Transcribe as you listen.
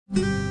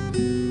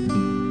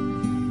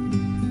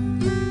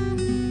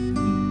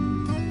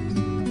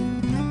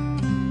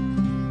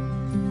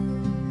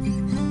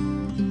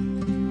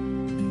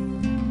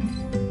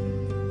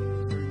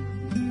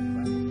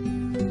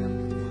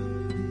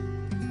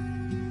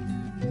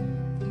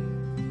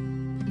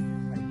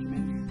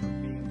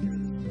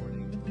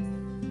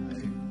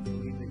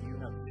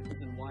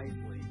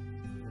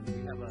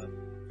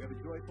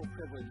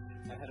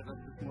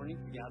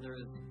together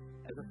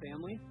as a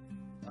family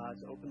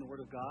to open the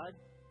Word of God,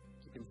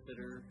 to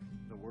consider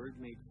the Word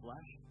made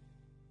flesh,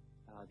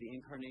 the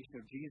incarnation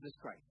of Jesus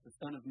Christ, the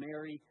Son of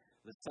Mary,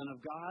 the Son of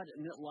God,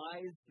 and it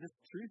lies, this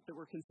truth that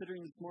we're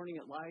considering this morning,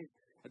 it lies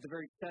at the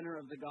very center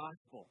of the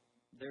gospel.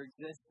 There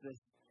exists this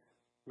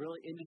really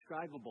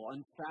indescribable,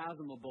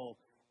 unfathomable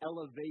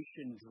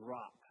elevation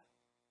drop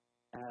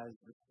as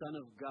the Son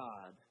of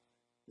God,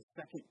 the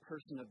second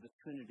person of the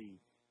Trinity,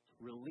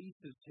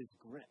 releases his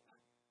grip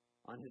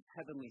on his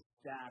heavenly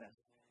status,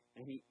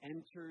 and he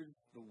enters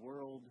the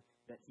world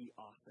that he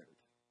authored,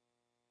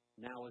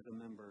 now as a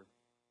member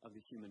of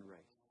the human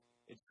race.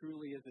 It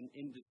truly is an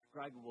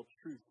indescribable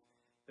truth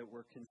that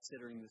we're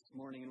considering this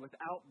morning. And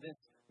without this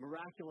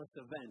miraculous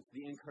event,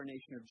 the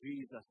incarnation of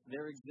Jesus,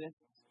 there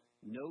exists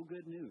no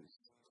good news.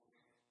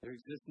 There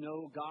exists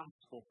no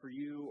gospel for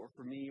you or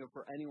for me or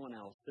for anyone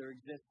else. There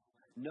exists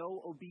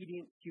no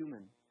obedient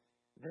human.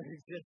 There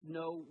exists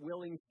no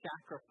willing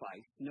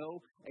sacrifice, no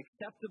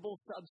acceptable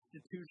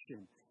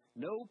substitution,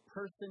 no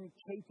person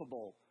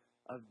capable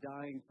of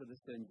dying for the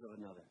sins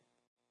of another.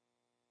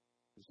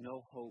 There's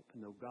no hope,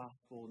 no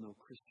gospel, no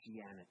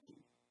Christianity.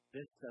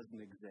 This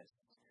doesn't exist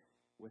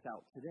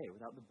without today,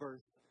 without the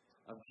birth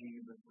of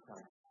Jesus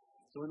Christ.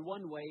 So in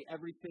one way,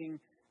 everything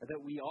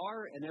that we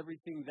are and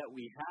everything that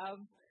we have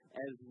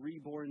as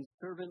reborn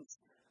servants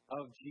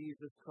of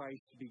Jesus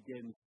Christ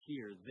begins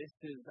here. This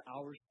is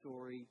our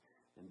story,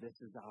 and this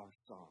is our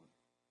song.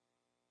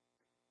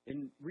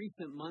 In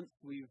recent months,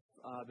 we've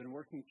been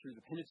working through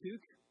the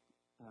Pentateuch,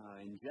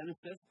 in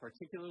Genesis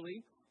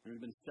particularly, and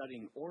we've been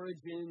studying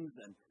origins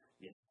and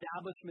the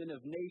establishment of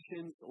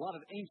nations, a lot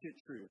of ancient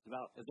truths,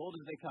 about as old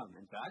as they come,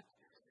 in fact.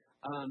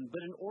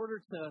 But in order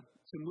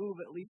to move,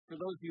 at least for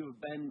those of you who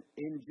have been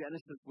in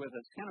Genesis with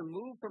us, kind of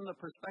move from the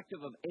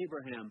perspective of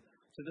Abraham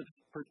to the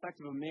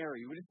perspective of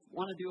Mary, we just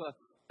want to do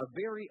a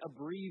very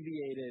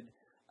abbreviated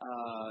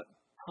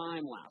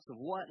time lapse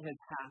of what has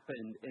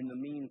happened in the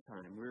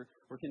meantime.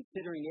 We're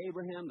considering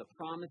Abraham, the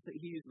promise that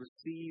he's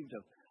received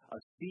of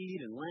seed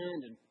and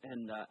land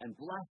and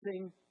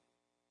blessing.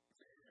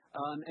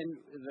 And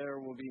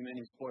there will be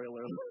many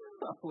spoiler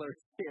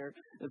alerts here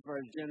as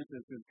far as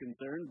Genesis is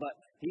concerned. But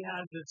he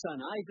has his son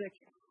Isaac.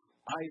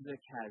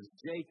 Isaac has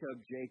Jacob.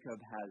 Jacob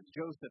has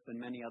Joseph and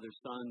many other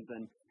sons.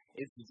 And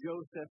it's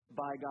Joseph,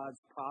 by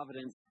God's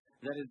providence,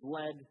 that is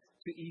led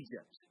to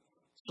Egypt.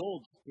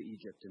 Sold to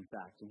Egypt, in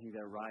fact, and he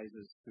there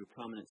rises to a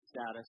prominent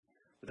status.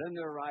 But then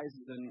there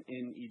arises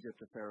in Egypt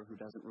a Pharaoh who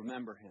doesn't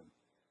remember him,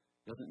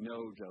 doesn't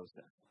know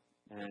Joseph,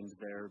 and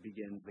there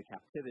begins the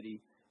captivity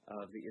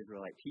of the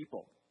Israelite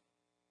people.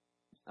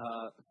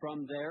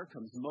 From there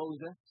comes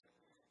Moses,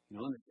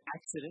 in this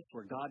Exodus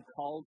where God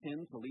calls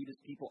him to lead his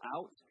people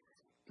out.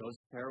 Goes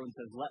to Pharaoh and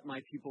says, "Let my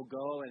people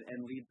go,"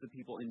 and leads the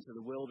people into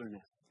the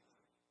wilderness.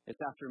 It's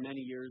after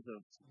many years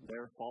of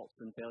their faults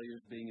and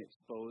failures being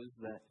exposed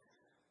that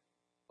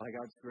by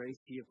God's grace,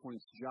 he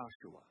appoints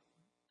Joshua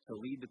to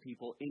lead the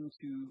people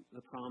into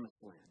the promised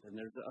land. And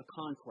there's a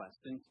conquest,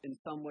 in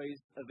some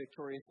ways a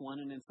victorious one,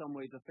 and in some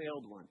ways a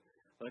failed one,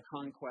 but a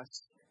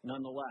conquest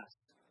nonetheless.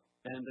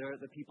 And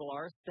the people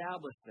are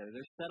established there.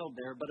 They're settled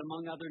there, but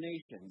among other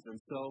nations. And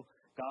so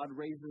God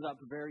raises up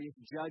various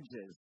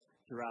judges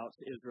throughout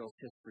Israel's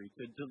history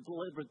to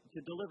deliver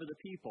the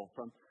people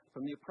from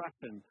the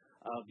oppression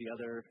of the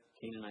other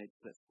Canaanites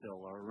that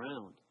still are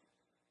around.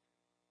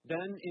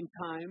 Then, in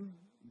time,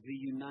 the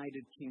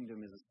United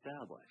Kingdom is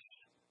established.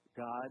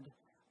 God,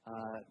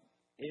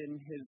 in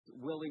his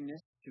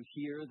willingness to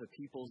hear the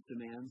people's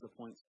demands,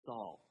 appoints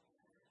Saul,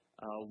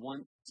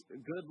 once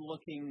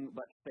good-looking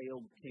but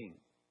failed king.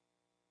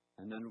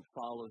 And then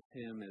follows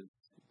him as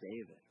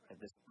David,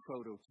 this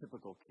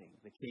prototypical king,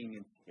 the king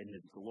in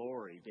his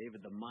glory,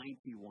 David the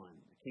mighty one,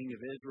 the king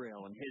of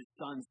Israel, and his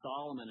son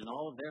Solomon, and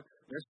all of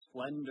their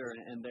splendor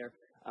and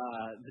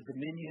the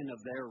dominion of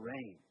their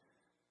reign.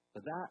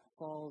 But that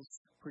falls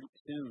pretty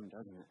soon,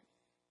 doesn't it?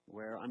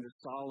 Where under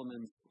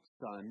Solomon's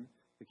son,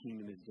 the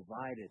kingdom is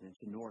divided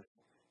into north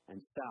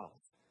and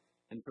south.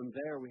 And from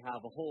there we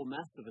have a whole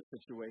mess of a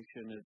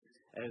situation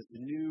as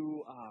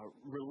new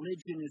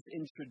religion is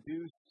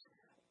introduced,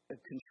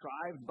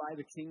 contrived by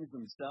the kings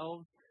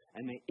themselves,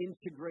 and they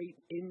integrate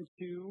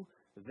into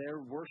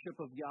their worship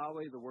of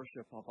Yahweh the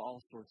worship of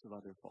all sorts of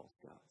other false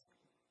gods.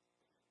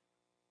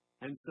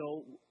 And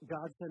so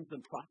God sends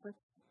them prophets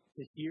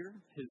to hear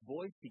his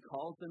voice. He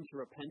calls them to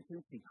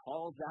repentance. He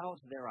calls out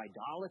their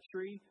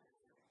idolatry,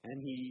 and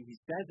he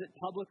says it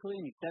publicly,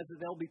 and he says that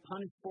they'll be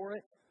punished for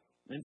it.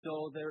 And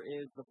so there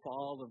is the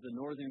fall of the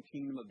northern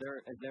kingdom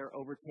as they're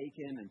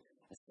overtaken and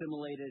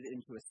assimilated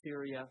into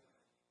Assyria,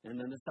 and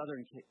then the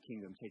southern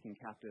kingdom taken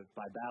captive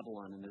by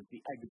Babylon, and there's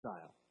the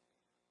exile.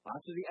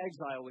 After the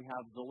exile, we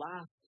have the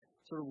last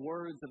sort of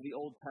words of the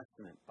Old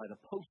Testament by the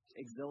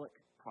post-exilic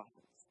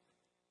prophets.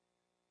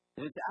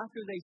 And it's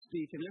after they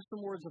speak, and there's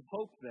some words of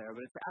hope there,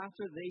 but it's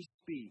after they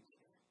speak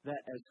that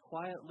as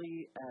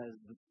quietly as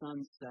the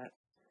sun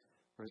sets,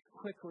 or as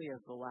quickly as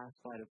the last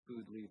bite of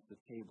food leaves the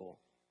table,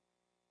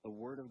 the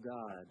word of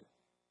God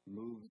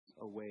moves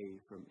away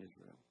from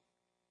Israel.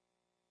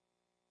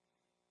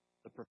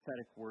 the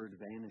prophetic word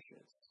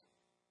vanishes.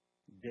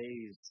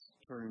 Days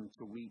turn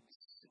to weeks,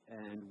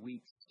 and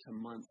weeks to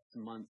months,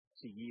 months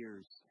to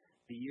years.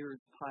 The years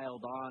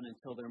piled on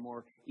until they're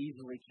more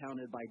easily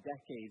counted by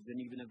decades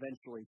and even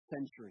eventually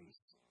centuries.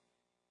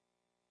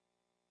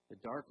 The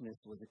darkness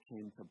was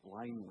akin to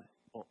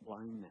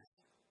blindness,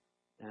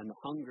 and the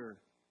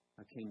hunger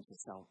akin to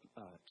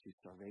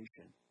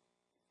starvation.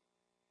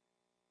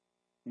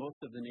 Most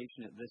of the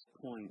nation at this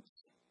point,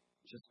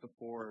 just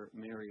before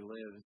Mary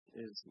lives,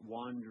 is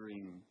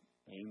wandering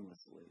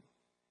aimlessly.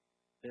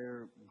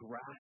 They're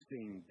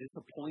grasping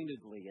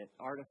disappointedly at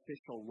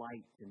artificial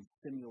light and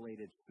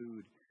simulated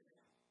food.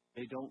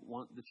 They don't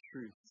want the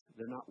truth.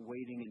 They're not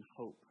waiting in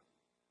hope.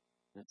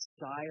 The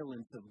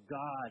silence of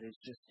God is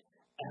just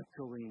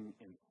echoing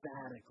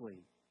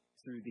emphatically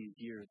through these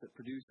years that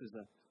produces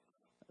a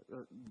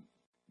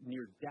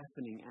near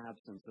deafening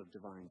absence of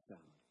divine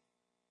sound.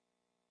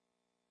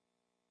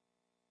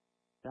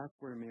 That's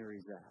where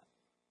Mary's at.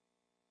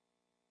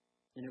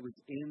 And it was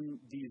in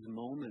these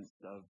moments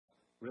of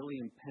really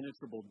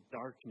impenetrable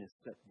darkness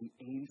that the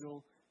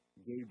angel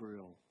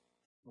Gabriel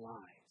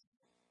flies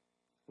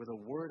with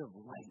a word of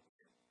light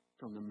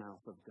from the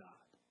mouth of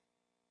God.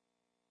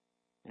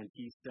 And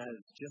he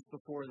says, just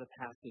before the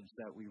passage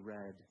that we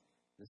read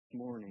this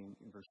morning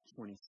in verse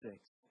 26,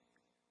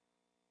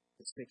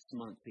 the 6th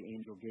month the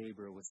angel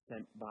Gabriel was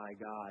sent by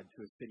God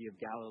to a city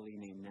of Galilee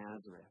named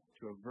Nazareth,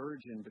 to a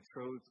virgin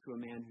betrothed to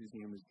a man whose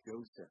name was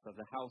Joseph, of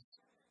the house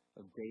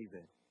of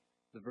David.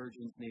 The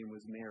virgin's name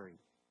was Mary.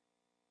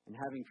 And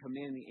having come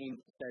in, the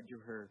angel said to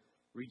her,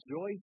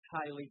 "Rejoice,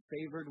 highly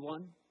favored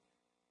one.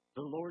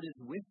 The Lord is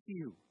with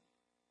you.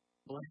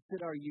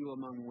 Blessed are you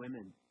among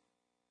women."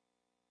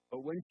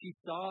 But when she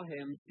saw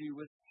him, she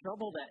was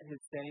troubled at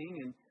his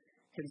saying and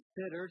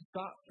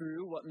thought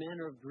through what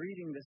manner of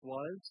greeting this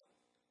was.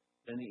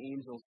 Then the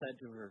angel said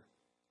to her,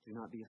 "Do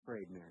not be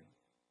afraid, Mary,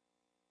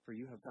 for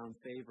you have found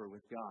favor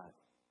with God.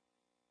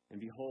 And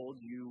behold,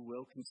 you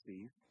will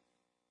conceive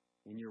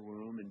in your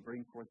womb and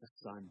bring forth a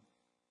son,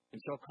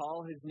 and shall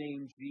call his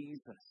name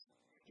Jesus.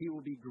 He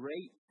will be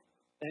great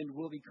and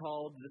will be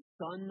called the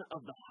Son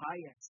of the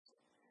Highest.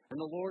 And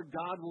the Lord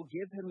God will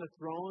give him the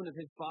throne of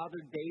his father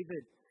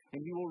David,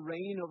 and he will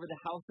reign over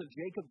the house of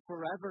Jacob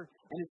forever,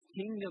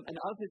 and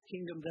of his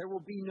kingdom there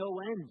will be no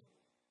end."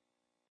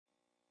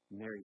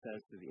 Mary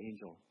says to the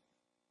angel,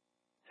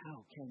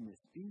 "How can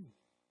this be,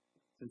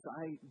 since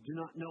I do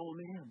not know a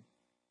man?"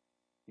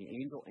 The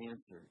angel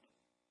answered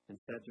and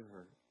said to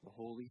her, "The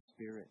Holy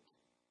Spirit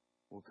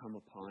will come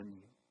upon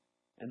you,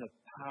 and the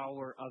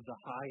power of the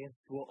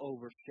Highest will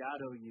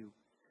overshadow you.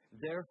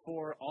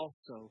 Therefore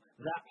also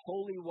that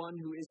Holy One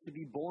who is to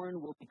be born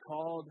will be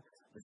called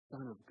the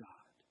Son of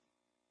God."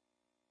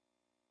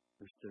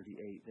 Verse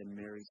 38, then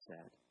Mary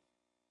said,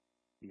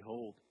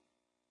 "Behold,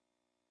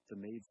 the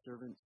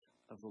maidservant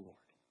of the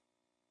Lord.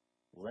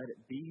 Let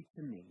it be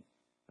to me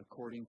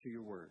according to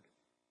your word."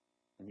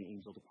 And the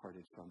angel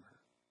departed from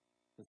her.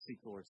 Let's seek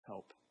the Lord's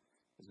help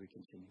as we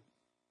continue.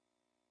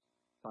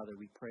 Father,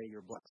 we pray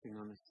your blessing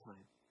on this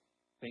time.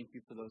 Thank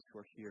you for those who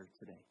are here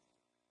today,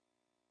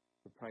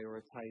 for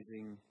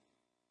prioritizing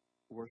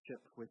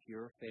worship with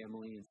your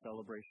family in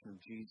celebration of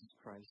Jesus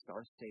Christ,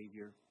 our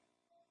Savior,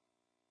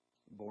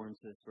 born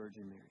to this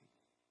Virgin Mary.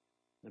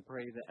 And I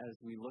pray that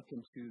as we look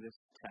into this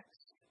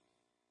text,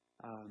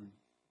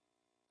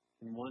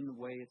 in one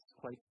way it's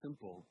quite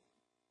simple,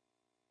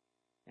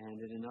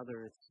 and in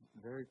another it's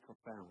very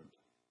profound.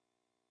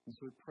 And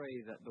so we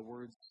pray that the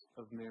words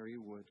of Mary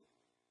would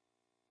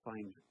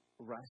find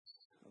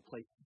rest, a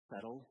place to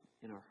settle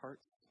in our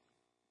hearts,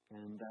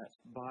 and that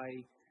by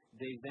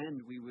day's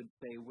end we would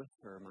say with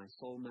her, "My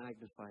soul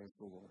magnifies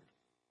the Lord,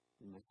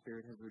 and my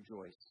spirit has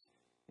rejoiced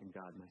in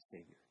God my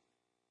Savior."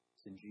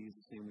 It's in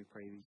Jesus' name we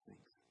pray these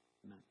things.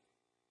 Amen.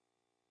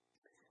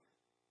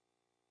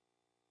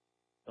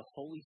 The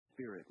Holy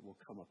Spirit will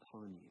come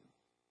upon you,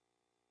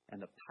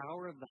 and the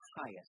power of the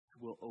Highest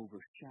will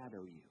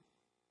overshadow you.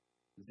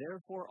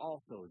 Therefore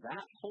also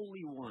that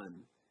Holy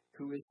One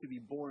who is to be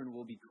born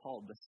will be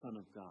called the Son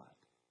of God.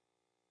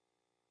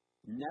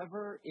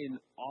 Never in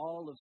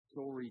all of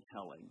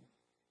storytelling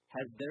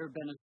has there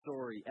been a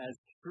story as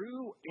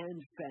true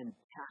and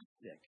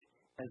fantastic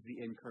as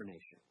the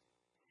Incarnation.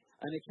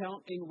 An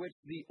account in which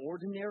the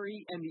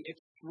ordinary and the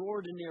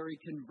extraordinary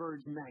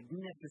converge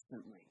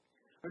magnificently.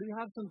 Or we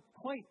have some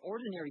quite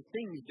ordinary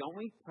things, don't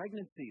we?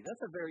 Pregnancy,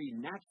 that's a very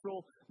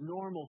natural,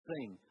 normal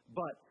thing.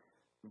 But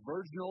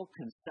virginal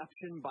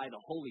conception by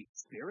the Holy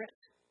Spirit,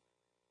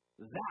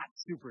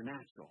 that's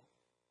supernatural.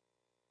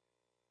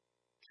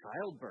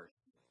 Childbirth,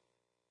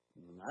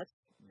 that's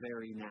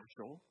very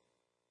natural.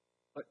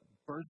 But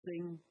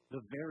birthing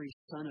the very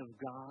Son of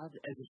God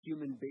as a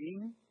human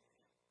being,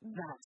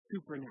 that's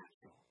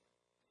supernatural.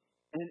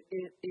 And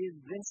it is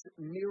this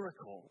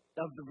miracle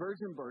of the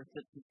virgin birth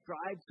that's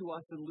described to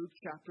us in Luke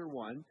chapter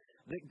 1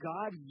 that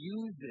God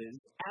uses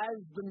as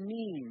the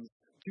means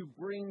to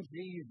bring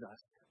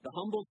Jesus, the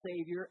humble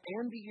Savior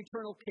and the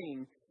eternal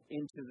King,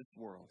 into this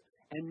world.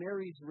 And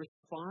Mary's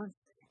response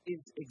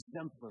is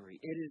exemplary.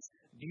 It is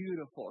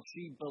beautiful.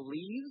 She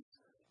believes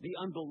the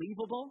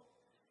unbelievable,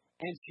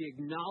 and she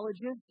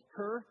acknowledges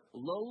her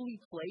lowly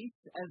place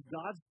as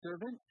God's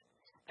servant,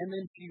 and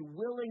then she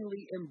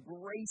willingly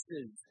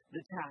embraces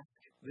the task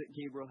that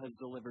Gabriel has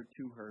delivered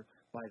to her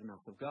by the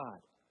mouth of God.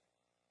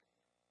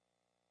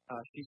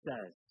 She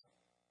says,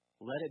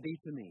 "Let it be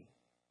to me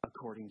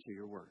according to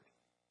your word."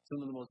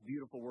 Some of the most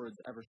beautiful words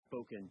ever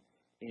spoken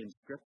in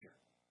Scripture.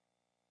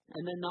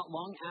 And then not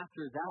long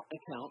after that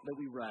account that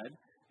we read,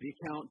 the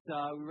account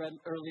we read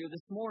earlier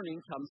this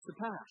morning comes to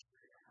pass.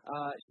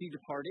 She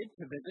departed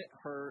to visit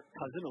her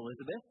cousin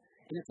Elizabeth,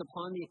 and it's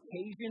upon the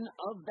occasion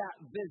of that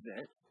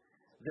visit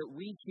that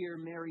we hear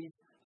Mary's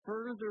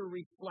further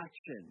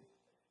reflection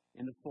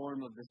in the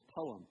form of this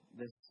poem,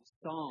 this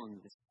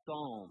song, this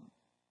psalm.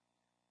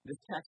 This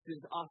text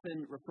is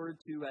often referred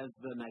to as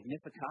the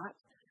Magnificat,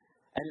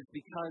 and it's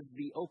because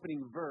the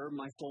opening verb,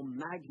 my soul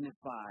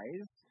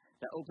magnifies,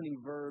 the opening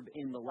verb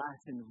in the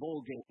Latin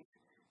Vulgate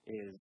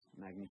is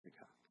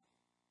Magnificat.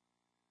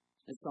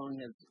 This song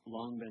has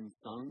long been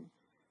sung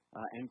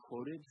and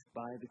quoted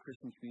by the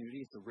Christian community.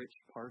 It's a rich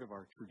part of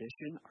our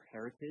tradition, our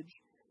heritage,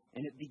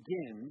 and it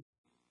begins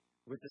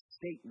with a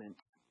statement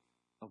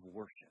of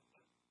worship,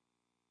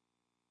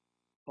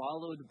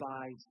 followed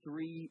by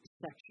 3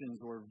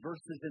 sections or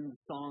verses in the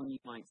song, you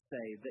might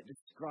say, that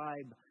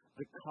describe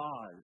the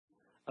cause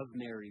of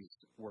Mary's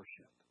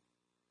worship.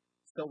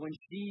 So when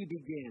she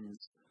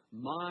begins,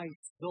 "My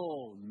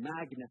soul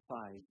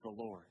magnifies the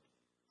Lord,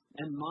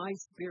 and my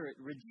spirit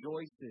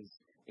rejoices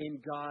in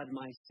God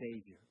my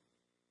Savior."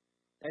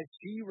 As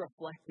she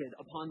reflected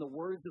upon the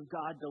words of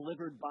God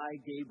delivered by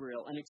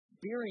Gabriel and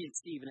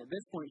experienced, even at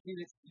this point,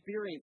 she's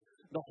experienced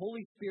the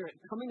Holy Spirit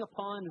coming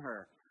upon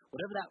her.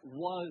 Whatever that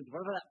was,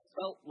 whatever that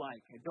felt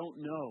like, I don't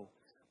know.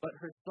 But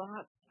her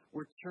thoughts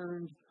were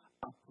turned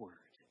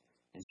upward.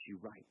 And she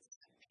writes,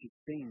 she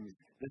sings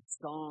the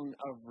song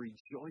of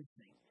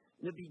rejoicing.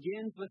 And it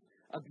begins with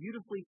a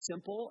beautifully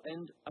simple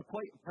and a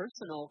quite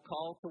personal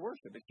call to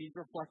worship. And she's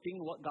reflecting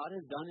what God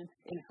has done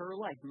in her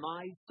life.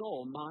 My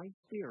soul, my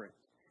spirit.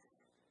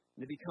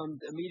 And it becomes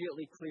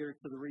immediately clear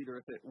to the reader,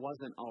 if it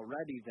wasn't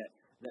already,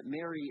 that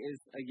Mary is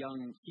a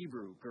young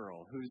Hebrew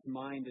girl whose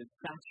mind is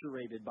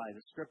saturated by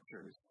the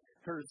Scriptures.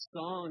 Her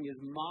song is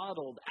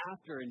modeled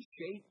after and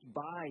shaped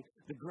by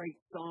the great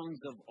songs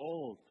of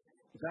old.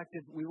 In fact,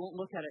 we won't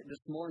look at it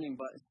this morning,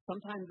 but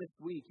sometime this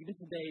week, even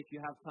today, if you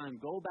have time,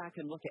 go back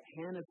and look at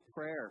Hannah's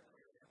prayer,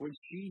 when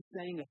she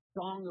sang a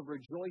song of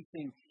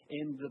rejoicing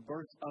in the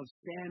birth of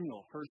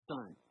Samuel, her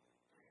son.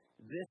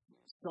 This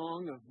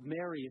song of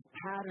Mary is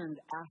patterned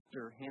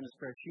after Hannah's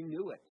prayer. She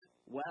knew it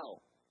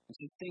well, and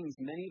she sings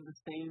many of the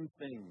same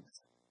things.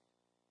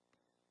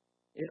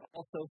 It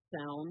also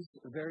sounds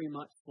very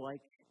much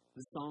like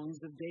the songs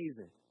of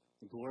David,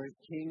 the glorious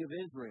King of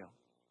Israel,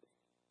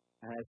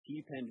 as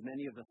he penned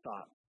many of the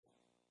thoughts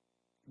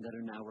that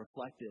are now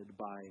reflected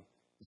by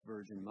this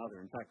Virgin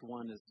Mother. In fact,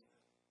 one is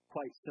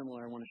quite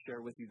similar. I want to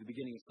share with you the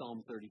beginning of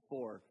Psalm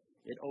 34.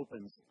 It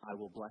opens, "I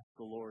will bless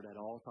the Lord at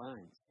all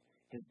times.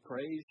 His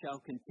praise shall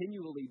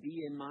continually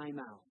be in my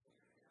mouth.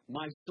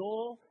 My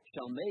soul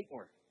shall make,"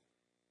 or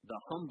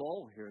the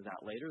humble, we'll hear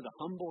that later, "the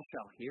humble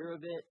shall hear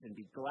of it and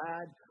be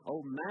glad.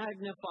 Oh,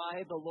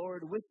 magnify the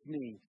Lord with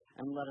me,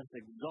 and let us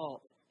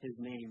exalt his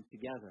name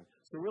together."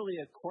 So really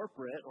a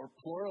corporate or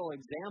plural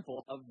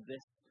example of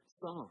this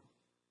song.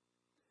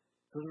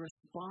 So the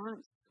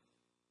response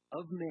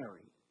of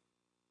Mary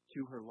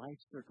to her life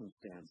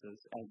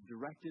circumstances as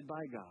directed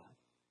by God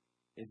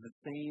is the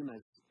same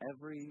as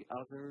every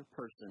other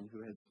person who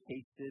has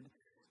tasted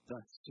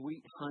the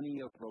sweet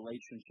honey of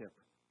relationship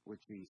with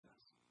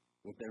Jesus,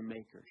 with their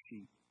Maker.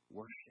 She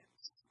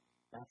worships.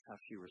 That's how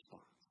she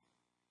responds.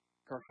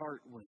 Her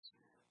heart was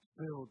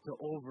filled to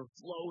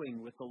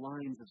overflowing with the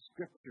lines of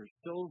Scripture,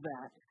 so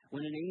that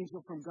when an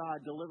angel from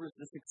God delivers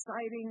this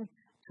exciting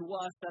to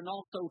us and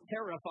also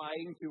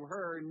terrifying to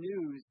her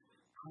news,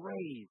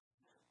 praise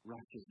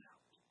rushes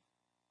out.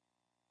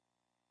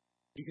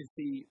 You can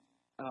see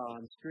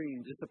on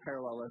screen just the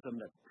parallelism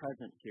that's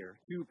present here.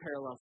 2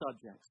 parallel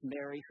subjects.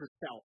 Mary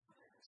herself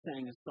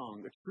sang a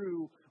song. A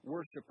true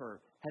worshiper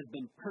has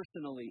been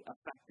personally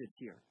affected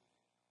here.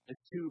 The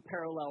 2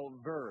 parallel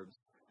verbs.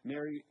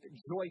 Mary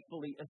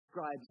joyfully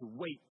ascribes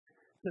weight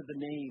to the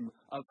name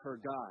of her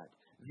God.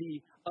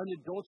 The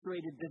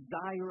unadulterated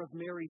desire of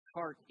Mary's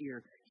heart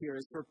here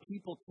is for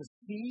people to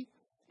see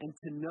and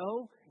to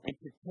know and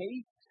to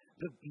taste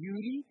the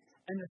beauty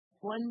and the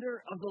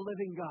splendor of the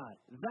living God.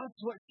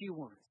 That's what she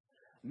wants.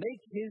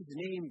 Make his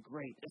name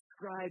great.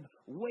 Ascribe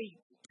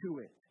weight to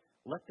it.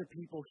 Let the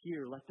people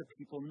hear. Let the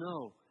people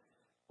know.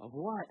 Of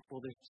what?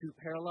 Well, there's 2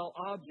 parallel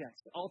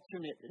objects,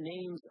 alternate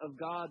names of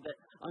God that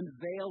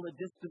unveil a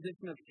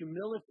disposition of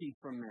humility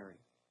from Mary.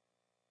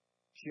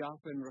 She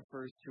often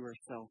refers to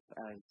herself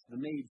as the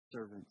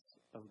maidservants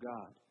of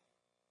God.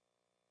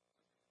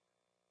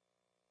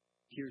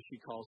 Here she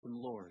calls him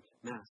Lord,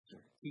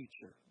 Master,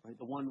 Teacher, right?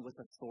 The one with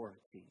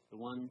authority, the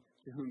one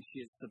to whom she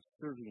is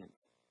subservient.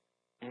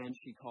 And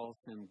she calls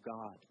him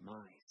God,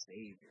 my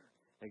Savior,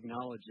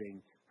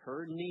 acknowledging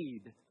her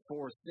need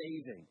for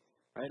saving.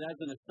 Right? As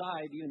an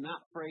aside, even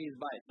that phrase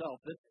by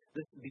itself,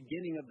 this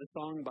beginning of the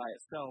song by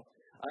itself,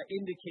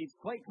 indicates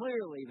quite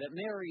clearly that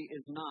Mary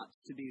is not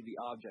to be the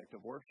object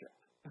of worship.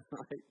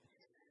 Right?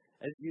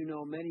 As you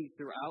know, many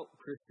throughout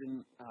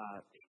Christian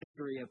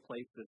history have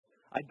placed this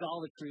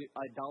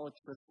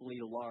idolatrously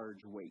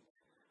large weight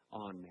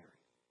on Mary,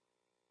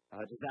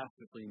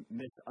 disastrously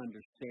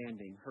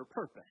misunderstanding her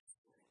purpose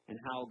and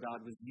how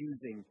God was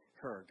using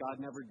her. God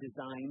never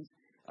designed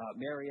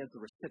Mary as the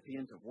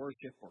recipient of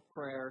worship or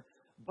prayer,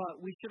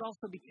 but we should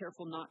also be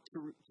careful not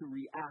to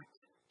react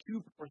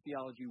to poor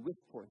theology with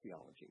poor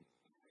theology.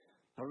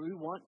 We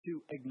want to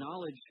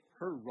acknowledge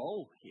her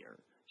role here.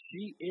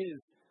 She is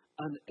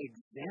an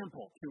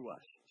example to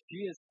us.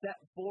 She is set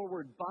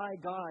forward by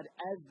God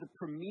as the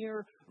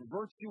premier,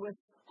 virtuous,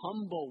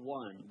 humble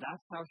one.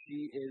 That's how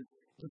she is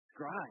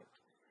described.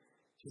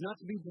 She's not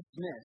to be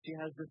dismissed. She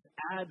has this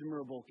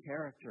admirable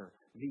character,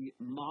 the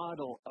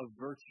model of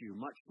virtue,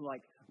 much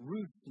like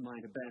Ruth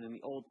might have been in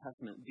the Old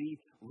Testament, the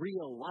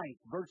real-life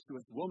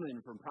virtuous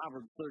woman from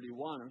Proverbs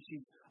 31.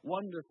 She's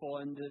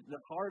wonderful, and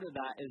the heart of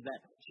that is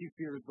that she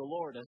fears the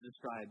Lord, as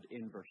described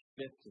in verse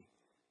 50.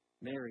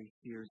 Mary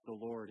fears the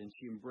Lord, and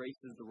she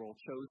embraces the role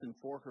chosen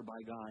for her by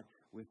God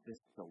with this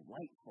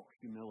delightful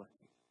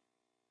humility.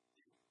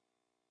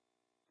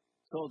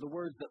 So the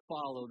words that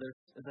follow,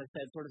 there's, as I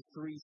said, sort of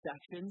three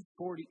sections,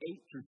 48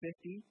 through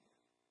 50,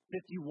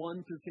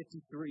 51 through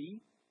 53,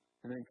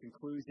 and then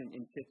conclusion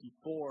in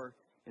 54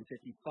 and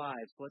 55.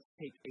 So let's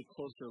take a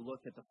closer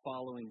look at the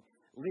following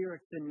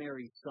lyrics in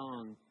Mary's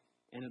song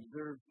and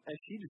observe, as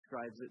she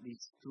describes it,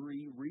 these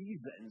three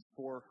reasons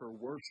for her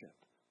worship.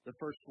 The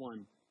first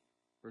one,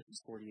 verses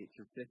 48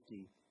 through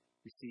 50,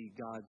 we see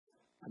God's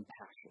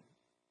compassion.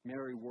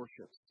 Mary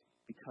worships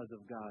because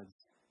of God's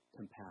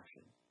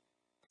compassion.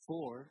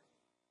 For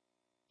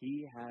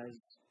he has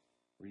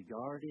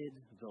regarded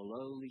the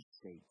lowly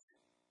state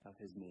of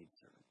his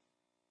maidservant.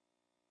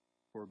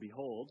 For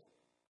behold,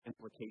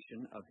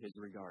 implication of his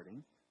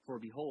regarding, for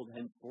behold,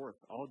 henceforth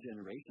all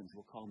generations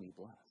will call me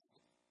blessed.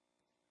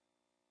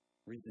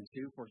 Reason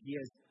 2, for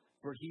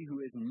he who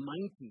is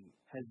mighty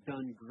has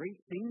done great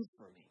things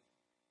for me,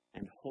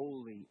 and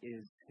holy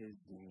is his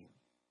name,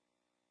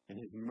 and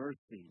his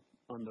mercy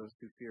on those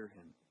who fear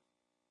him,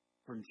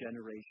 from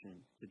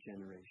generation to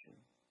generation.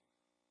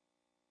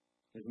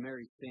 As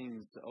Mary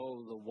sings,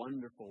 oh, the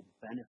wonderful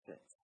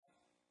benefits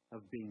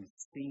of being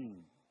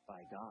seen by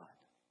God.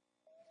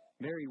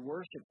 Mary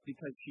worships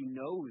because she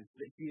knows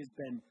that she has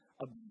been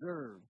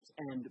observed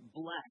and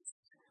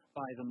blessed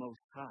by the Most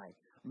High.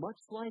 Much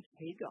like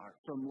Hagar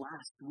from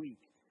last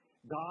week,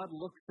 God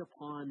looks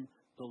upon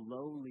the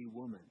lowly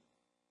woman,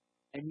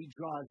 and he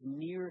draws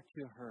near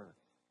to her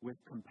with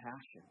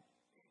compassion.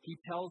 He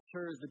tells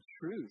her the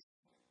truth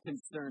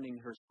concerning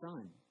her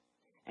son,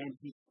 and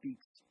he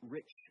speaks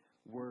rich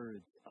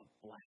words of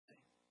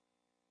blessing.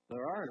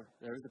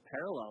 There's a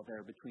parallel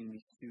there between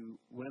these two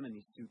women,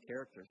 these two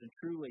characters. And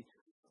truly,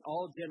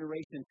 all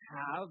generations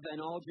have and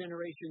all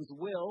generations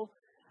will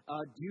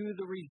do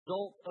the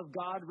result of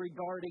God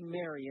regarding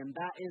Mary, and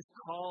that is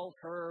call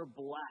her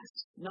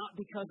blessed. Not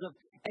because of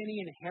any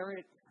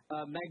inherent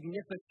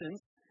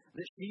magnificence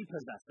that she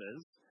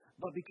possesses,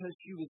 but because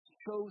she was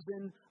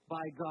chosen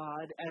by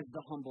God as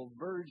the humble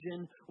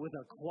virgin with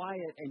a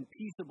quiet and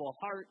peaceable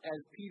heart,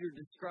 as Peter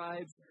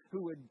describes,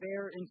 who would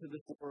bear into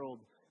this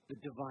world the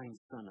divine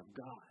Son of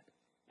God.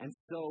 And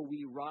so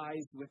we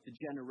rise with the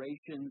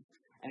generations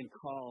and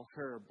call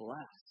her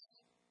blessed.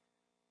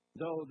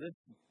 Though this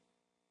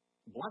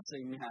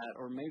blessing had,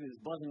 or maybe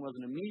this blessing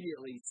wasn't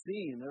immediately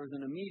seen, there was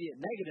an immediate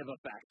negative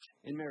effect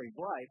in Mary's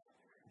life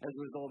as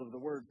a result of the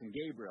word from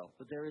Gabriel.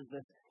 But there is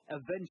this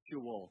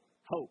eventual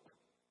hope.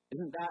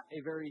 Isn't that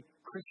a very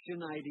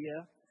Christian idea?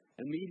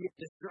 Immediate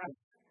distress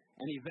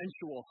and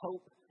eventual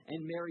hope.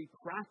 And Mary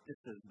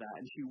practices that,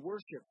 and she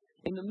worships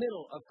in the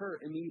middle of her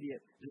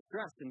immediate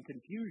distress and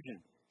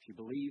confusion. She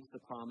believes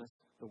the promise,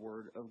 the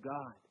word of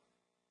God.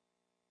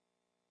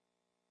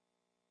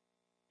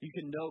 You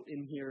can note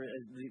in here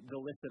as the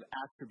list of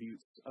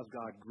attributes of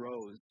God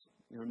grows.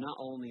 Not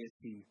only is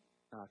he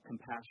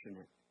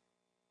compassionate,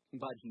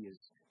 but he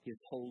is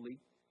holy,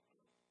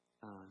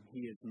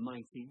 he is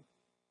mighty,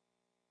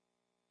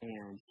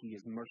 and he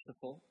is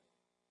merciful.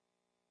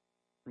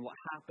 And what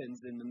happens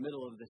in the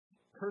middle of this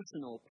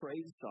personal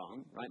praise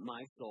song, right?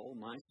 My soul,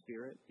 my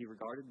spirit, he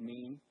regarded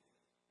me.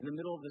 In the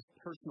middle of this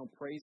personal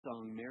praise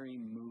song, Mary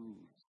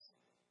moves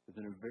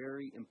within a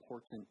very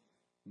important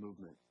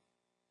movement.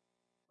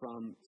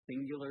 From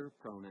singular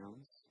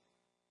pronouns,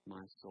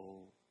 my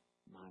soul,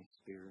 my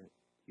spirit,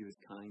 he was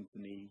kind to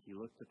me, he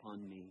looked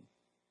upon me.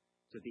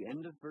 So at the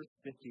end of verse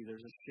 50,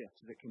 there's a shift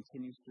that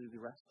continues through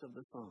the rest of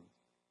the song.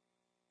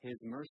 His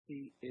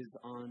mercy is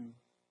on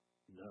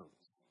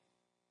those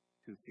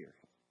who fear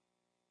him,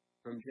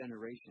 from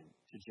generation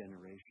to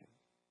generation.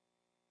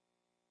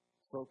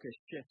 Focus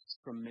shifts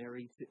from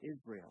Mary to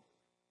Israel.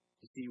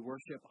 You see,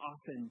 worship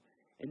often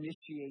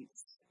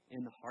initiates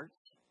in the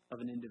heart of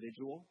an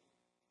individual,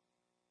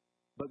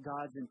 but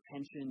God's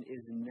intention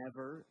is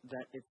never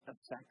that its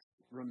effects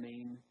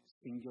remain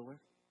singular.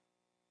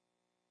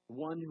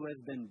 One who has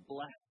been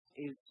blessed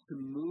is to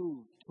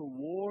move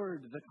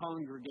toward the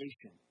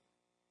congregation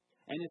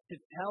and is to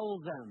tell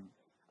them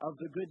of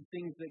the good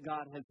things that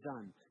God has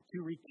done, to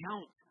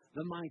recount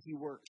the mighty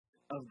works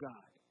of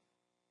God.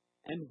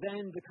 And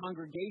then the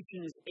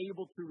congregation is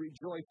able to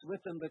rejoice with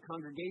them. The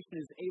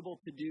congregation is able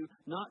to do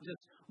not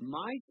just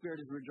my spirit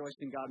is rejoiced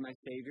in God my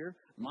Savior,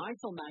 my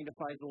soul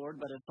magnifies the Lord,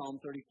 but as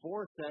Psalm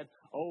 34 said,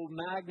 "Oh,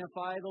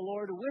 magnify the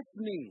Lord with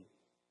me."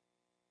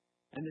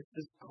 And it's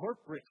this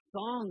corporate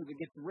song that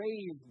gets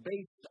raised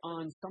based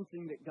on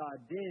something that God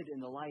did in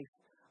the life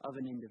of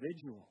an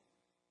individual.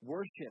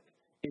 Worship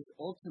is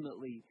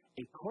ultimately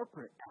a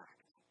corporate act.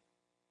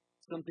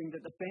 Something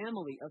that the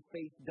family of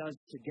faith does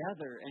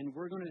together. And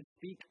we're going to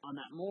speak on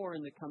that more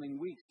in the coming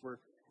weeks. We're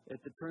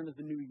at the turn of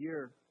the new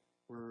year.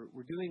 We're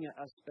doing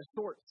a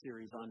short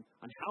series on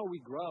how we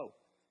grow.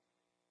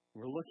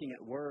 We're looking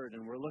at word,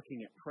 and we're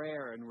looking at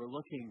prayer, and we're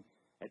looking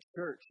at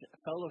church,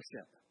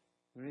 fellowship.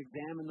 We're going to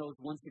examine those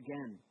once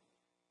again.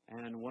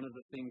 And one of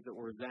the things that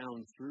we're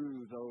down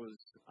through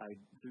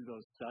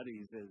those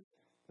studies is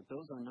that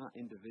those are not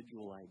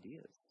individual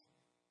ideas.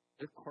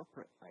 They're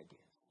corporate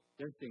ideas.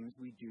 They're things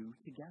we do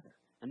together.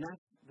 And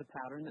that's the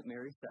pattern that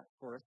Mary sets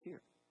for us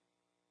here.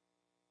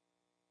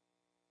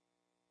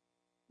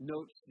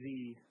 Note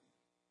the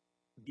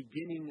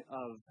beginning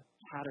of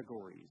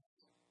categories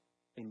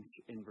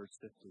in verse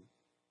 50.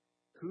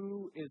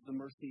 Who is the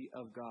mercy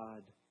of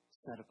God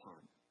set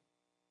upon?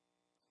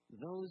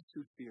 Those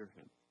who fear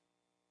Him.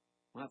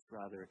 Well, that's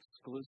rather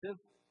exclusive,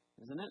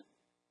 isn't it?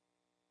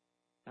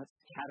 That's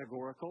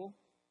categorical,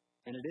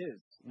 and it is.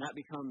 And that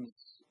becomes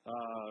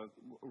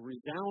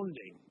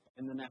resounding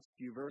in the next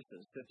few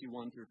verses,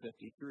 51 through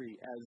 53,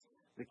 as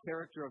the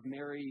character of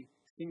Mary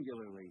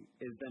singularly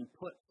is then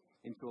put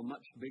into a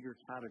much bigger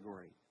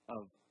category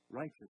of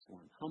righteous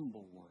one,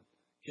 humble one,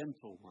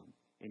 gentle one,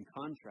 in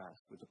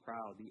contrast with the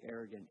proud, the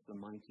arrogant, the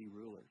mighty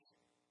rulers.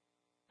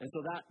 And so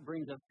that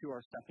brings us to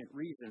our second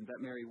reason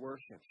that Mary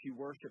worships. She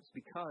worships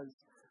because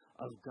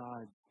of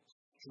God's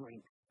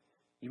strength.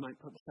 You might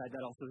put beside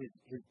that also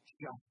his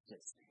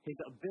justice, his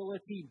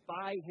ability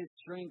by his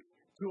strength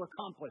to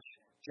accomplish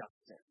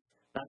justice.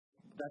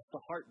 That's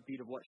the heartbeat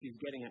of what she's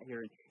getting at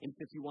here in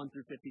 51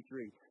 through 53.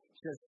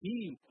 She says,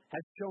 He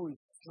has shown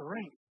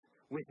strength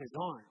with His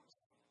arms.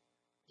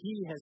 He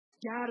has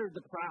scattered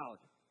the proud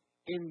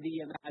in the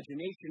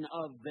imagination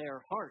of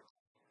their hearts.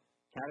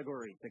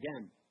 Categories,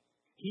 again.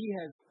 He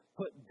has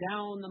put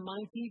down the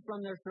mighty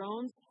from their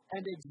thrones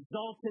and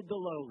exalted the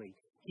lowly.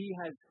 He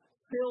has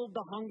filled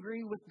the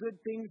hungry with good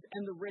things,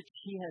 and the rich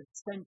He has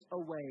sent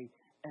away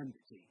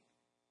empty.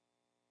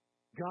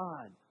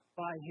 God,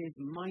 by His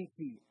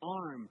mighty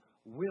arm,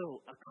 will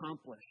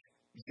accomplish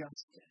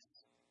justice.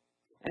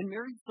 And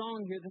Mary's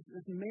song here,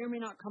 this may or may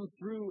not come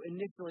through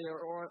initially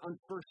or on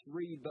first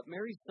read, but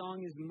Mary's song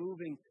is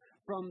moving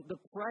from the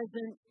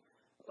present,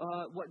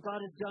 what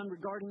God has done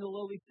regarding the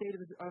lowly state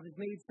of His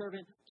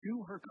maidservant, to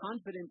her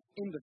confidence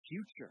in the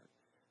future.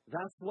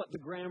 That's what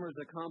the grammar is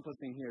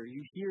accomplishing here.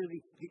 You hear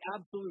the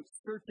absolute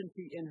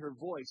certainty in her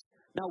voice.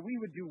 Now, we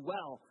would do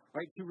well,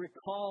 right, to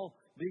recall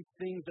these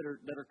things that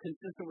are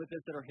consistent with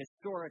this, that are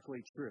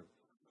historically true.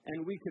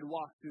 And we could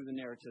walk through the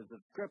narratives of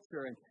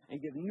Scripture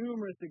and give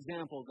numerous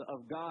examples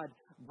of God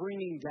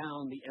bringing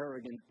down the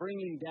arrogant,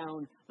 bringing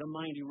down the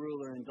mighty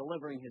ruler, and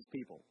delivering His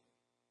people.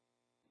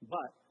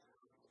 But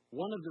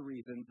one of the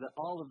reasons that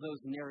all of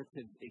those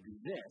narratives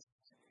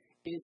exist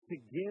is to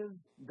give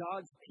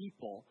God's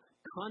people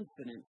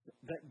confidence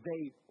that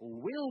they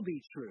will be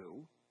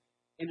true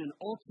in an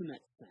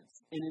ultimate sense,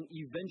 in an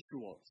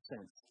eventual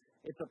sense.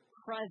 If the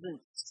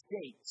present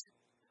state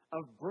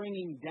of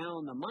bringing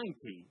down the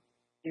mighty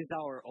is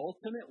our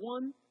ultimate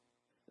one,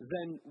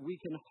 then we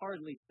can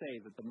hardly say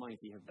that the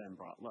mighty have been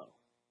brought low.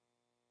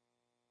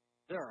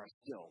 There are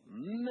still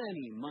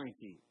many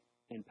mighty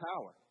in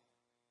power,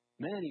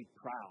 many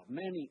proud,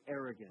 many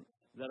arrogant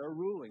that are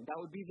ruling. That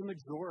would be the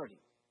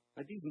majority.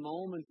 Like these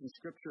moments in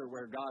Scripture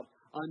where God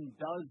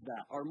undoes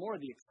that are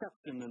more the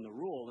exception than the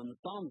rule, and the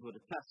Psalms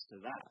would attest to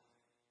that.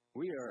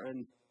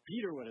 And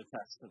Peter would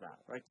attest to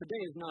that, right?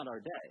 Today is not our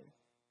day,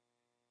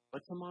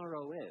 but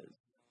tomorrow is.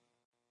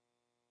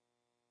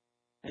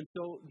 And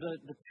so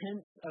the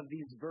tense of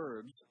these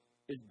verbs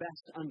is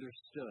best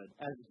understood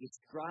as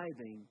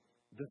describing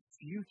the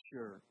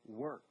future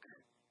work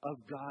of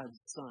God's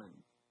Son,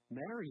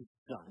 Mary's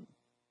Son,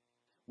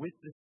 with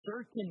the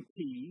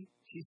certainty,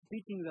 she's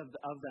speaking of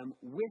them,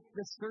 with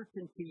the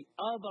certainty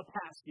of a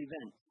past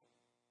event.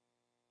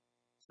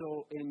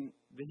 So in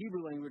the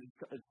Hebrew language,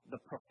 it's the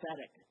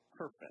prophetic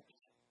perfect.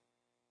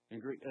 In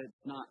Greek,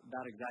 it's not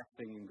that exact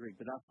thing in Greek,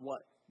 but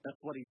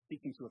that's what he's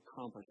seeking to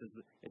accomplish.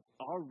 It's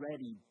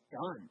already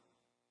done.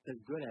 It's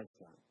as good as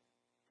done.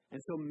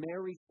 And so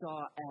Mary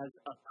saw as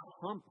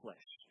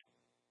accomplished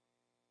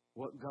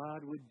what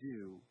God would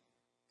do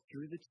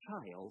through the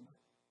child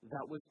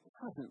that was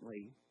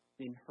presently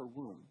in her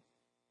womb.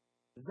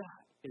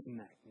 That is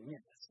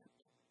magnificent.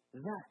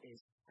 That is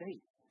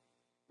faith.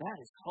 That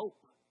is hope.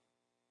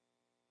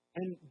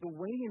 And the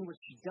way in which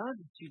she does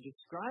it, she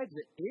describes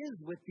it is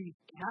with these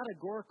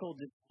categorical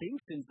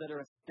distinctions that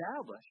are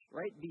established,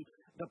 right?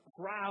 The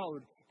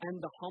proud and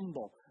the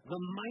humble, the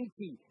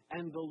mighty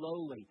and the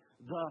lowly,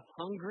 the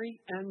hungry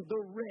and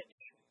the rich.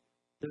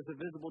 There's a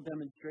visible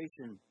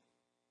demonstration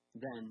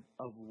then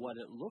of what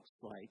it looks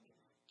like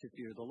to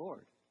fear the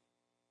Lord.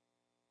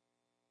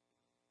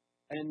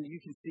 And you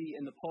can see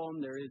in the poem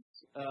there is,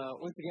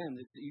 once again,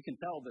 you can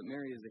tell that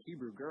Mary is a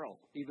Hebrew girl,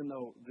 even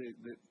though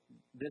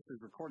this is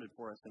recorded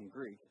for us in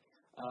Greek.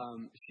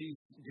 She's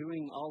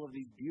doing all of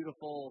these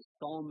beautiful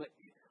psalmic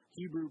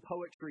Hebrew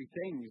poetry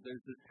things.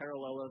 There's this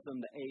parallelism,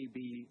 the A,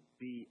 B,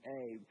 B,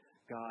 A,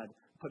 God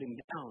putting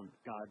down,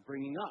 God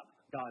bringing up,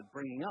 God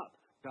bringing up,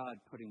 God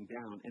putting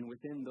down. And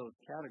within those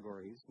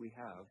categories we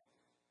have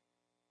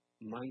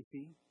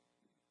mighty,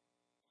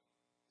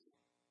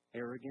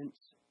 arrogant,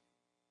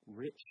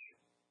 rich,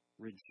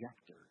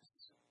 rejectors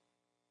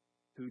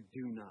who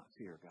do not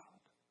fear God.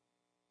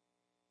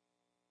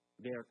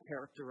 They are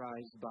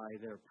characterized by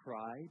their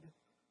pride.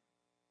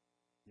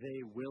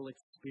 They will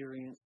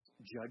experience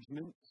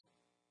judgment,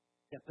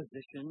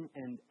 deposition,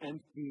 and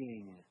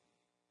emptying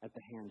at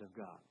the hand of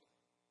God.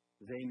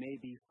 They may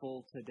be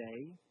full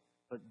today,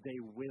 but they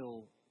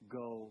will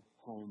go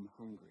home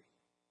hungry.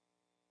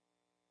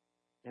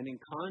 And in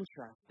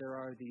contrast, there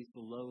are these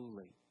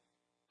lowly,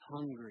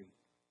 hungry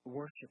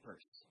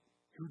worshipers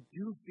who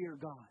do fear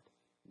God,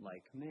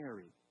 like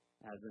Mary,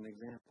 as an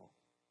example.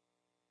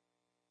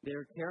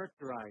 They're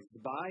characterized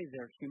by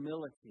their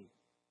humility,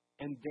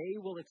 and they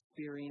will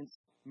experience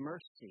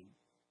mercy,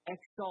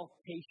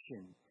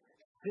 exaltation,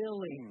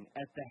 filling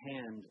at the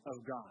hand of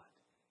God.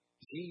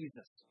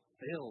 Jesus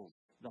fills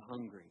the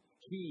hungry.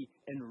 He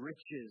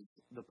enriches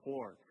the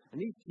poor. And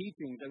these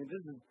teachings,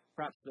 this is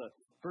perhaps the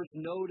first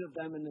note of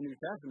them in the New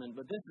Testament,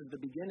 but this is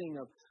the beginning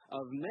of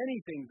many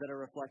things that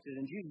are reflected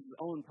in Jesus'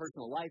 own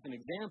personal life and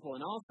example,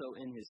 and also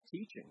in his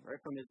teaching,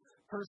 right? From his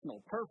personal,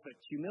 perfect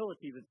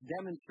humility that's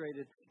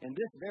demonstrated in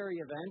this very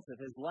event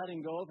of his letting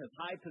go of his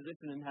high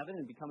position in heaven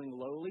and becoming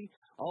lowly,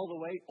 all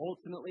the way,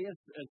 ultimately,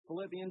 as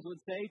Philippians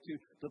would say, to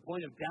the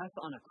point of death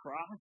on a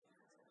cross.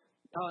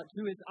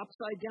 To his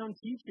upside-down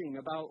teaching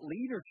about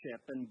leadership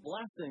and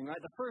blessing,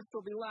 right? The first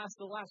will be last,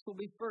 the last will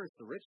be first.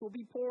 The rich will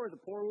be poor, the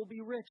poor will be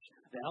rich.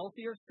 The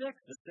healthy are sick,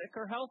 the sick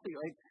are healthy.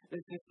 Like,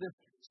 it's this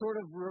sort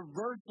of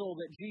reversal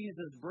that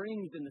Jesus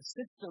brings in the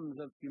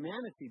systems of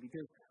humanity,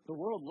 because the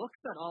world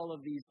looks at all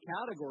of these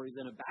categories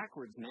in a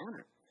backwards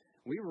manner.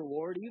 We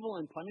reward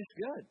evil and punish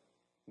good.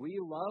 We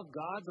love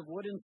gods of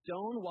wood and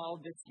stone while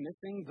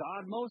dismissing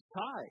God Most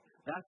High.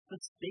 That's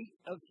the state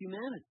of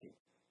humanity.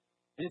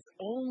 It's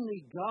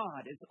only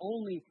God, it's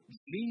only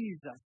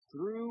Jesus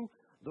through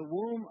the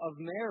womb of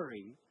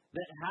Mary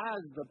that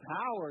has the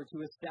power to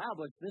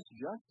establish this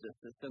justice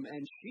system,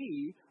 and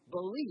she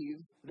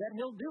believes that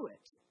he'll do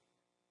it.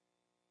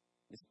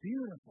 It's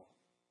beautiful.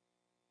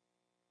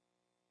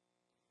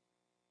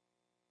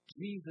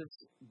 Jesus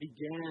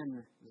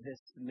began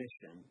this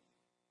mission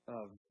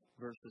of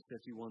verses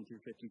 51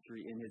 through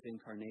 53 in his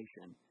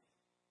incarnation,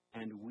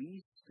 and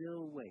we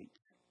still wait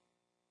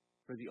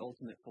for the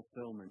ultimate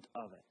fulfillment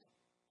of it.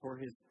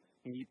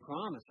 And he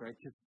promised, right,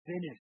 to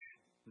finish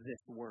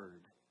this word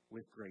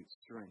with great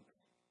strength.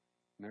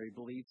 Mary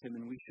believes him,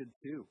 and we should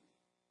too.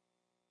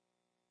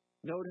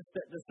 Notice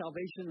that the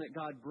salvation that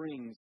God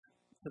brings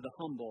to the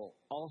humble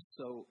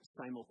also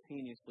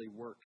simultaneously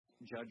works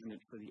judgment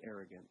for the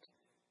arrogant.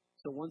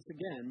 So once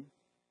again,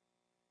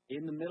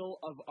 in the middle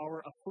of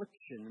our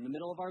affliction, in the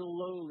middle of our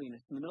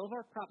lowliness, in the middle of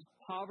our perhaps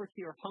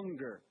poverty or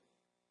hunger,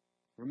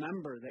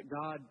 remember that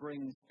God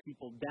brings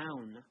people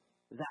down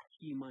that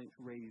he might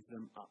raise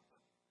them up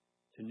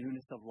to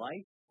newness of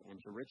life and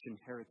to rich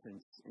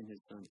inheritance in his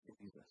Son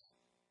Jesus.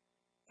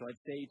 So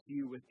I'd say to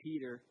you with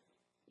Peter,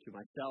 to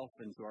myself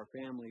and to our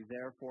family,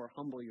 therefore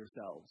humble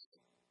yourselves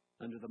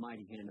under the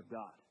mighty hand of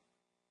God,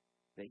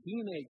 that he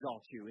may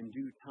exalt you in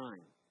due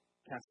time,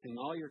 casting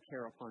all your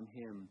care upon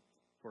him,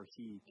 for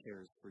he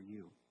cares for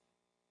you.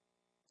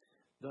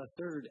 The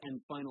third and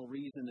final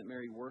reason that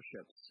Mary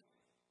worships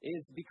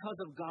is because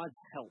of God's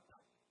help.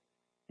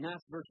 And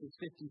that's verses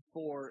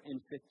 54 and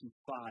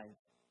 55.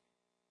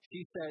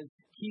 She says,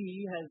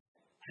 he has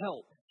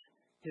helped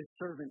his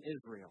servant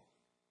Israel.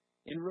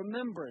 In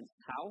remembrance,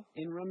 how?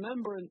 In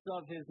remembrance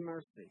of his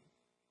mercy.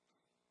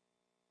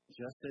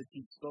 Just as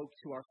he spoke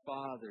to our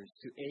fathers,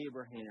 to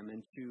Abraham,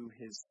 and to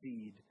his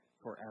seed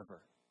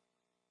forever.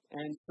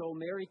 And so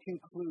Mary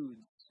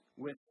concludes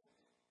with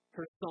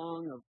her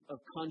song of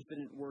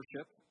confident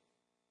worship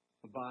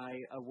by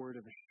a word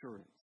of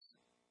assurance,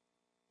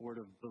 a word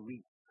of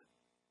belief.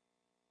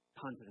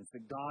 Confidence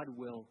that God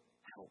will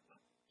help.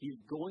 He's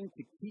going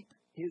to keep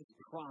his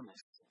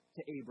promise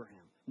to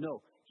Abraham.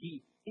 No,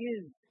 he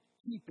is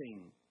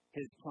keeping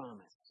his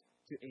promise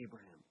to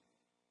Abraham.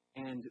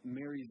 And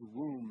Mary's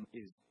womb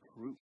is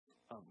proof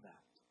of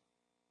that.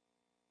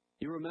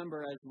 You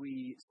remember as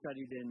we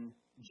studied in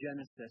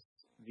Genesis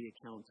the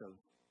account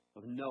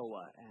of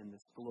Noah and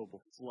this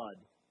global flood.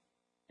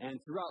 And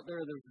throughout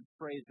there's this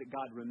phrase that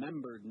God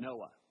remembered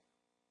Noah.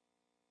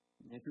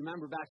 If you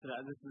remember back to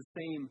that, this is the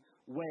same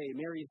way.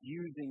 Mary's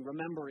using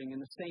remembering in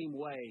the same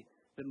way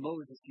that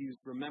Moses used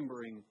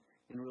remembering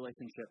in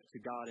relationship to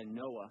God and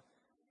Noah.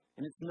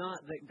 And it's not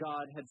that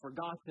God had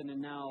forgotten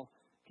and now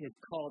it's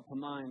called to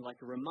mind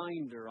like a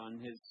reminder on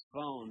his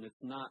phone.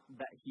 It's not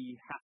that he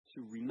has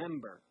to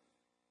remember.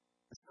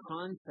 The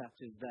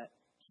concept is that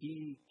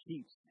he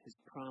keeps his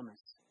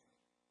promise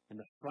in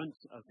the front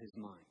of his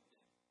mind.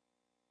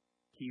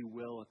 He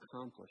will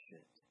accomplish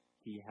it.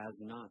 He has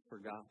not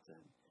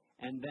forgotten.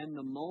 And then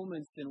the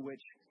moments in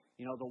which,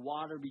 the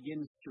water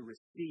begins to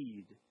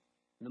recede,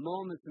 the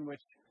moments in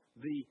which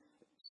the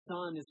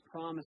Son is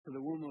promised to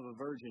the womb of a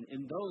virgin,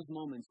 in those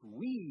moments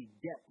we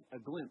get a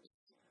glimpse.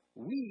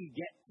 We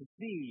get to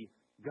see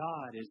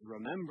God is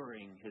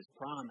remembering his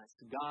promise.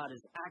 God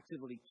is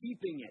actively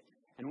keeping it.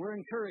 And we're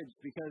encouraged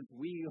because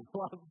we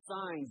love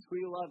signs.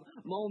 We love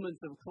moments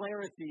of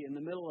clarity in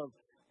the middle of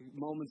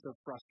moments of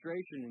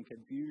frustration and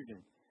confusion.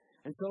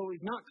 And so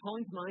he's not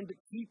calling to mind, but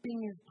keeping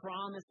his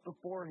promise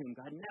before him.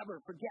 God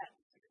never forgets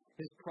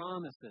his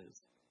promises.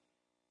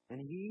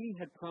 And he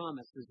had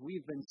promised, as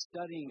we've been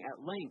studying at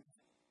length,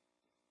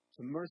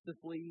 to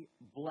mercifully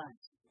bless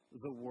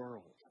the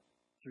world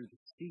through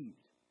the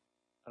seed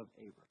of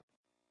Abraham.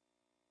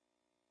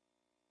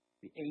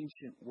 The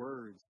ancient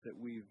words that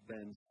we've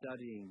been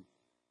studying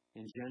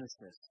in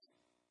Genesis,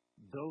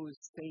 those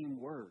same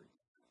words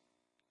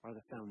are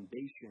the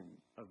foundation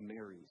of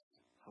Mary's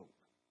hope.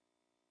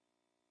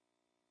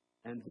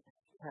 And the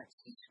text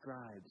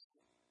describes,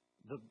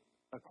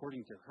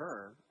 according to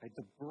her,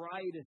 the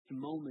brightest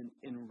moment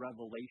in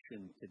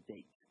Revelation to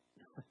date.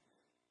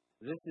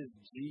 This is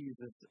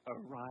Jesus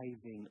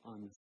arriving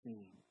on the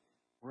scene,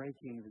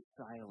 breaking the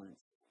silence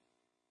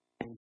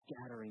and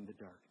scattering the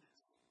darkness.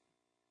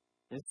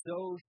 And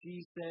so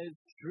she says,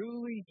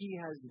 truly he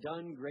has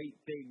done great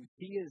things.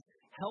 He is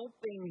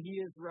helping,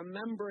 he is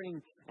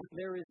remembering, and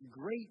there is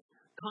great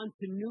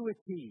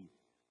continuity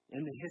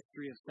in the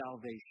history of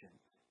salvation.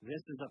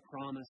 This is a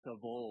promise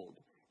of old,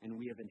 and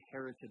we have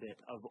inherited it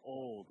of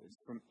old. It's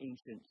from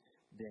ancient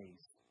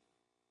days.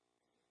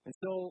 And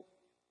so,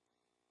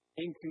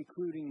 in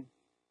concluding,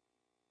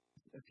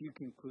 a few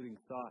concluding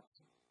thoughts.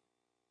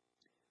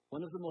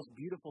 One of the most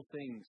beautiful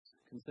things,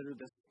 consider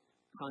this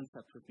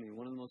concept with me,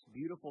 one of the most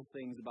beautiful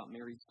things about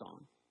Mary's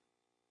song,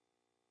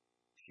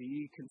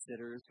 she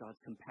considers God's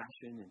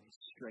compassion and his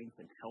strength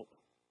and help,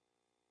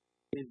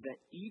 is that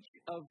each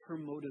of her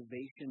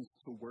motivations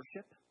to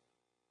worship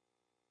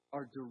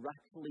are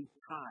directly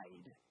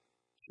tied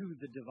to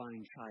the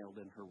divine child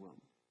in her womb.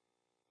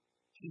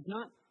 She's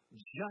not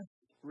just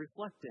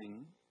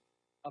reflecting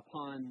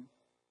upon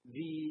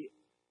the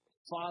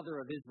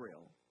Father of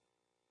Israel.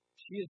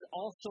 She is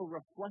also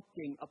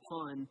reflecting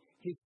upon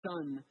his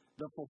Son,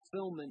 the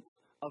fulfillment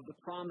of the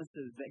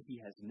promises that he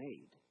has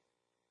made.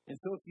 And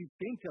so if you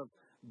think of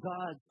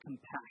God's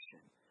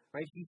compassion,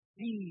 right, he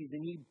sees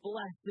and he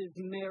blesses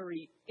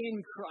Mary in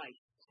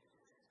Christ.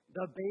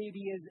 The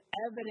baby is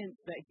evidence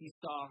that he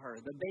saw her.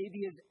 The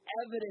baby is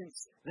evidence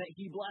that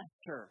he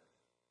blessed her.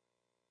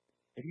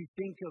 If you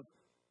think of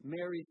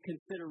Mary's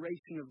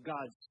consideration of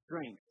God's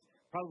strength,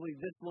 probably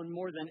this one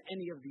more than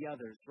any of the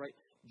others, right?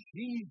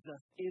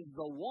 Jesus is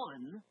the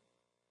one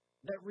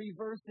that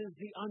reverses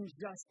the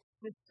unjust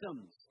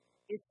systems.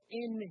 It's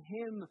in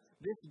him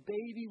this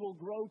baby will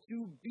grow to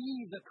be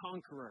the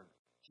conqueror.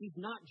 She's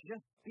not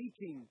just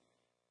speaking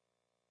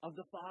of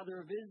the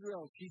Father of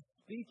Israel. She's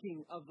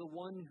speaking of the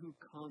one who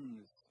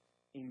comes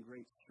in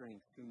great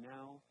strength, who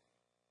now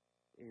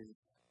is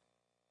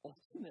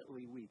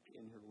ultimately weak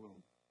in her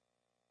womb.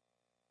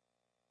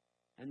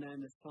 And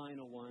then this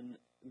final one,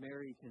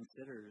 Mary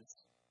considers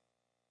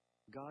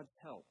God's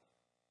help.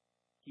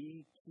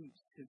 He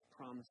keeps his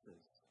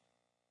promises.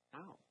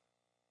 How?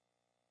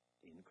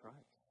 In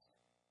Christ.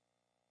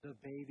 The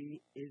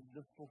baby is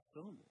the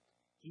fulfillment.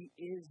 He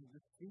is the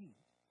seed.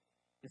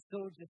 And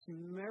so just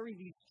marry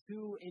these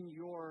two in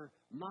your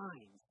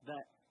minds,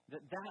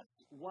 that's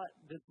what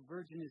this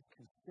virgin is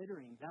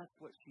considering. That's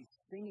what she's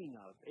singing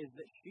of, is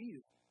that she's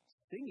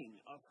singing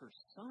of her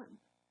Son.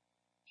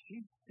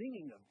 She's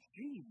singing of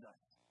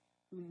Jesus,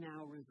 who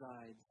now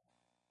resides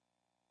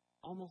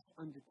almost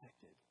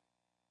undetected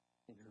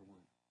in her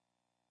womb.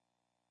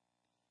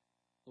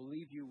 We'll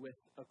leave you with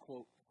a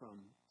quote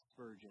from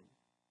Spurgeon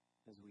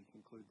as we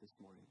conclude this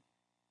morning.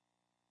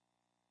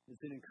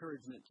 It's an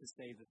encouragement to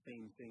say the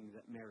same thing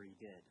that Mary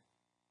did.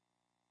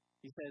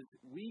 He says,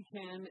 we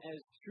can as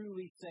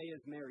truly say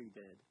as Mary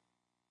did,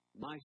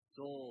 my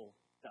soul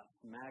doth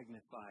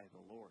magnify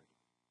the Lord.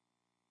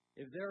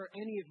 If there are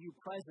any of you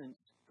present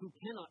who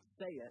cannot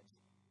say it,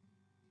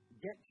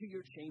 get to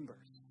your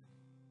chambers,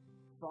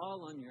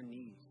 fall on your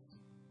knees,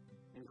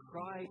 and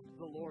cry to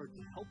the Lord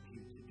to help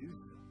you to do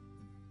so.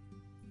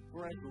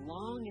 For as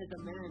long as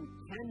a man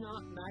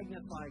cannot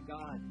magnify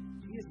God,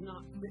 he is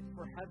not fit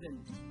for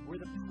heaven, where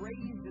the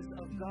praises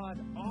of God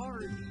are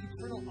the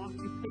eternal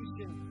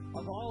occupation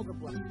of all the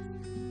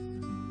blessed.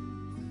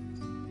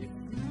 If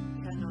you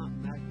cannot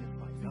magnify